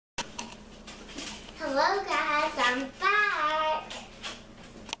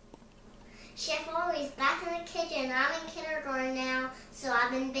so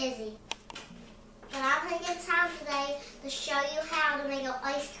I've been busy. But I'm going to get time today to show you how to make an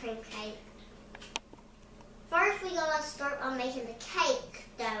ice cream cake. First, we're going to start on making the cake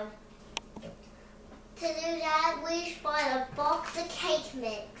dough. To do that, we just bought a box of cake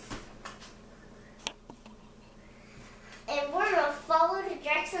mix. And we're going to follow the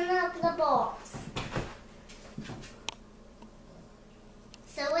directions of the box.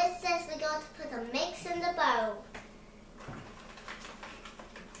 So it says we're going to put the mix in the bowl.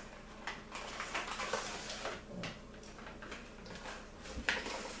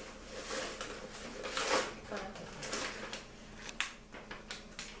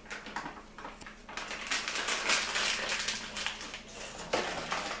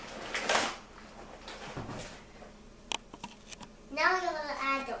 Now we're going to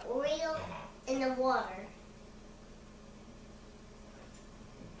add the oil in the water.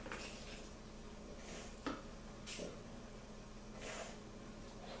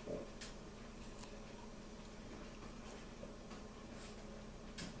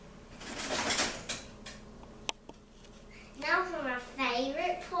 Now for my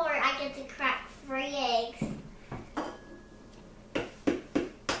favorite part, I get to crack 3 eggs.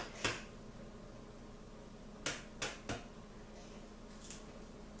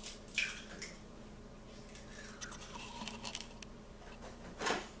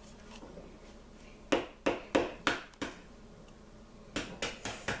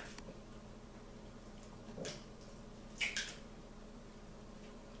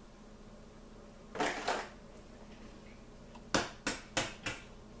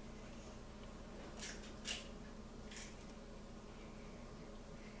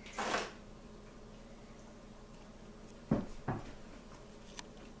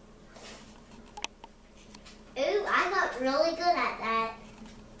 Ooh, I got really good at that.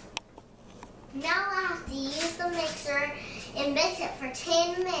 Now I have to use the mixer and mix it for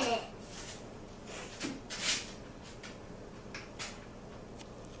 10 minutes.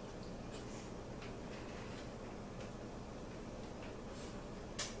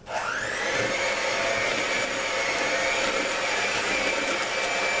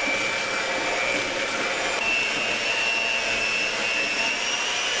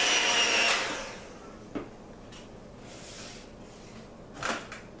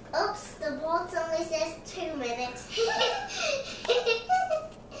 Oops, the box only says 2 minutes.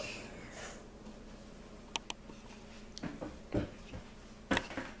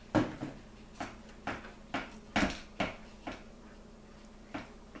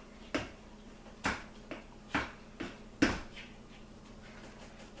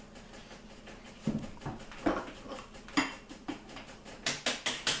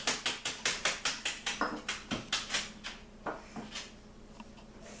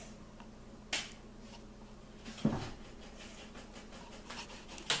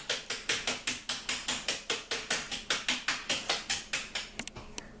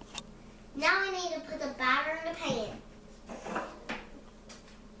 Now I need to put the batter in the pan.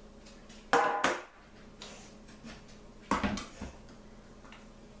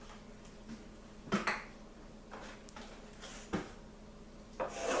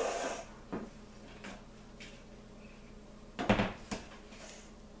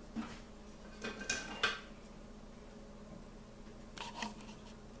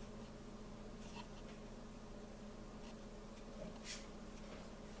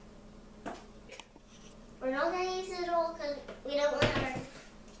 We're not going to use it all because we don't want our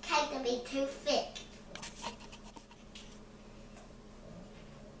cake to be too thick.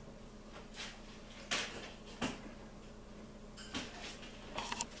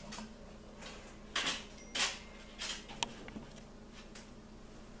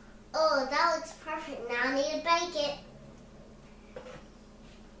 Oh, that looks perfect. Now I need to bake it.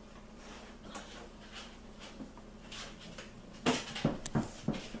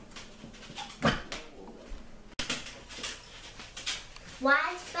 While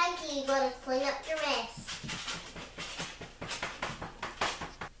it's baking, you're going to clean up your mess.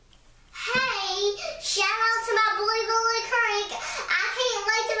 Hey, shout out to my Blue Bullet Creek. I can't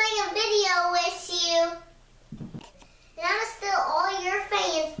wait to make a video with you. And I'm still all your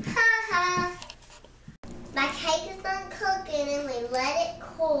fans. Ha ha. My cake is done cooking and we let it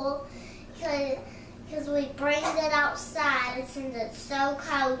cool because we bring it outside and since it's so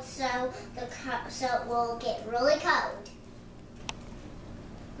cold, so it will get really cold.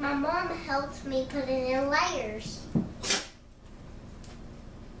 My mom helped me put it in layers.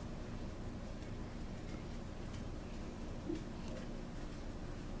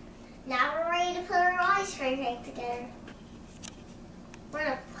 Now we're ready to put our ice cream cake together. We're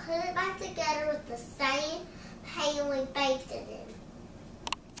going to put it back together with the same pan we baked it in.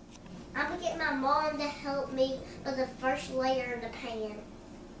 I'm going to get my mom to help me with the first layer in the pan.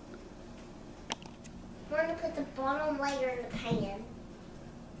 We're going to put the bottom layer in the pan.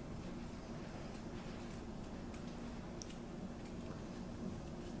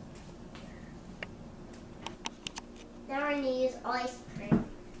 Now we're going to use ice cream.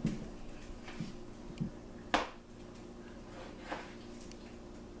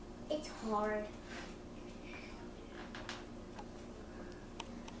 It's hard.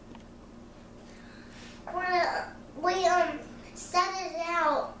 We set it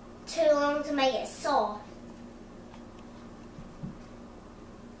out too long to make it soft.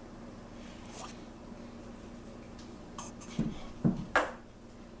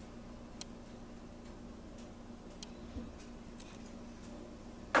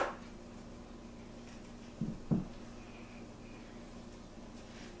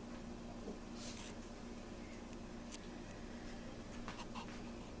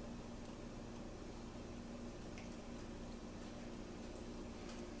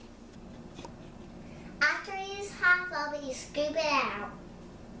 Half of it, you scoop it out.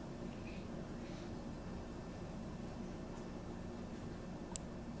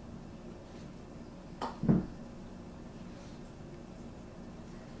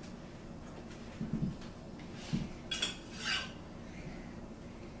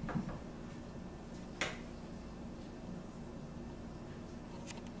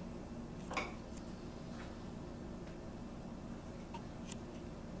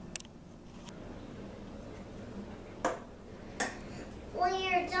 When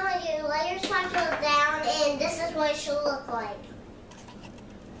you're done, you lay your spatula down, and this is what it should look like.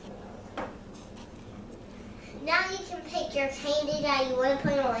 Now you can pick your candy that you want to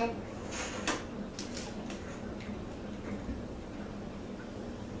put on.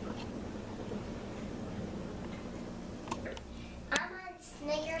 I'm on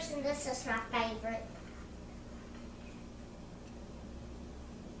Snickers, and this is my favorite.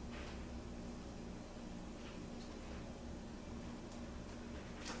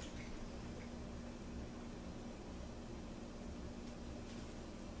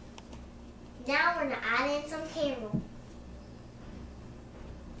 Now we're going to add in some caramel.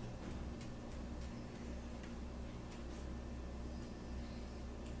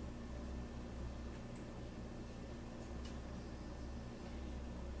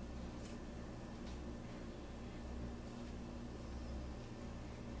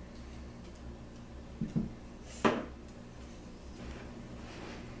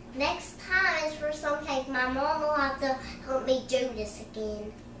 Next time is for some cake. My mom will have to help me do this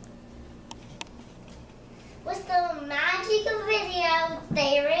again. With the magical video,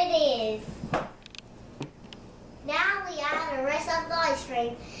 there it is. Now we add the rest of the ice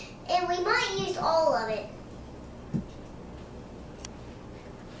cream, and we might use all of it.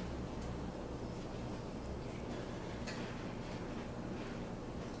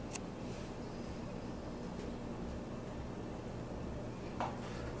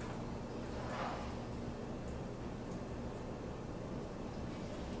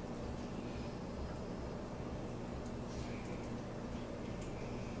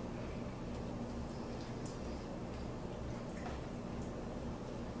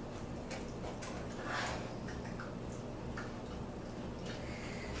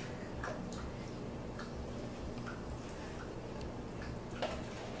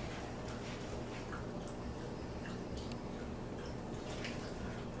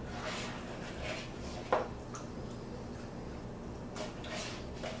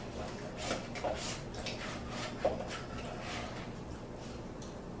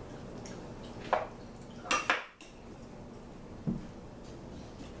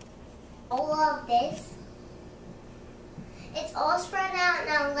 All of this. It's all spread out.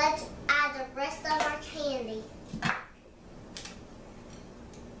 Now let's add the rest of our candy.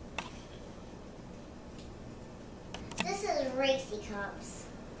 This is Reese cups.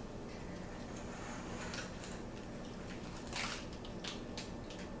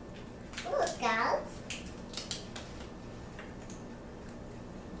 Look, guys.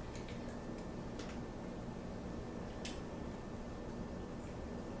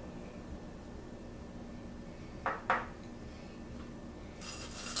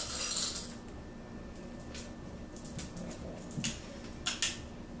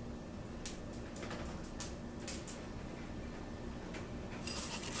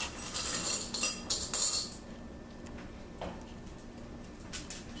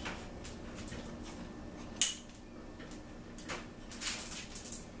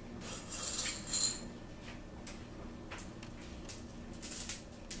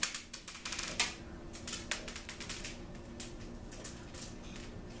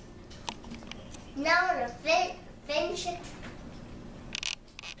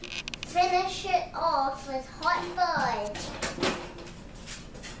 finish it off with hot fudge.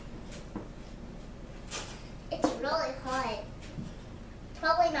 It's really hot.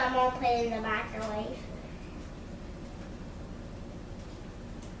 Probably my mom put it in the microwave.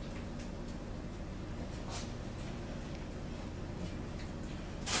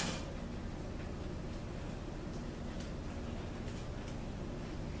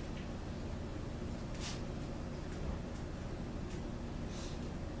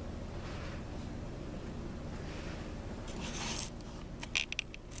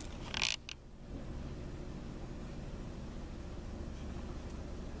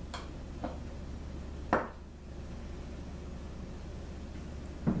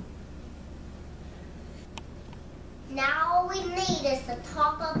 Now all we need is the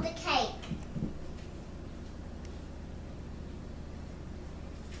top of the cake.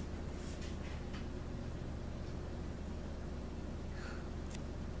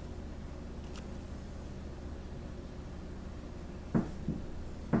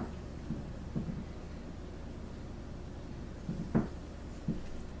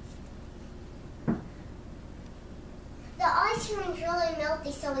 The ice cream's really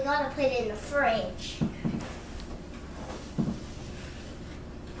melty, so we gotta put it in the fridge.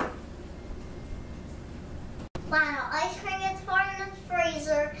 Wow, ice cream gets far in the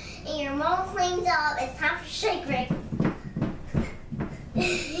freezer and your mom cleans up. It's time for shake break.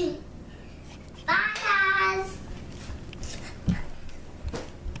 Bye, guys.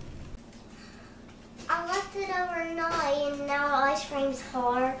 I left it overnight and now the ice cream's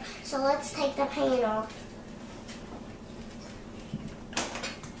hard. So let's take the pan off.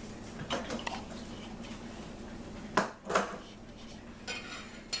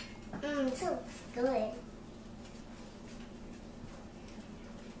 This looks good.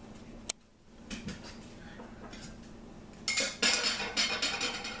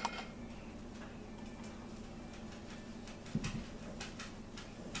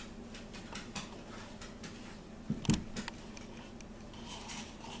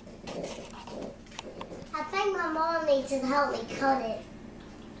 I think my mom needs to help me cut it.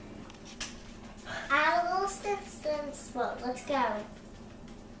 Add a little distance, but let's go.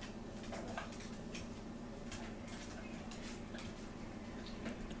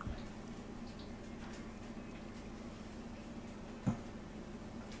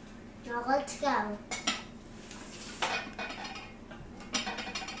 Now let's go.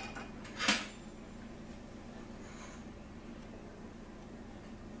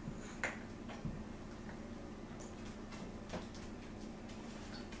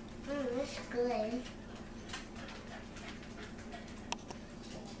 That's good.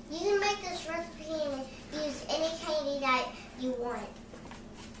 You can make this recipe and use any candy that you want.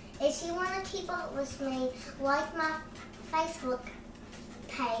 If you want to keep up with me, like my Facebook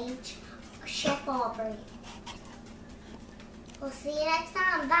page, Chef Aubrey. We'll see you next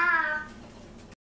time. Bye.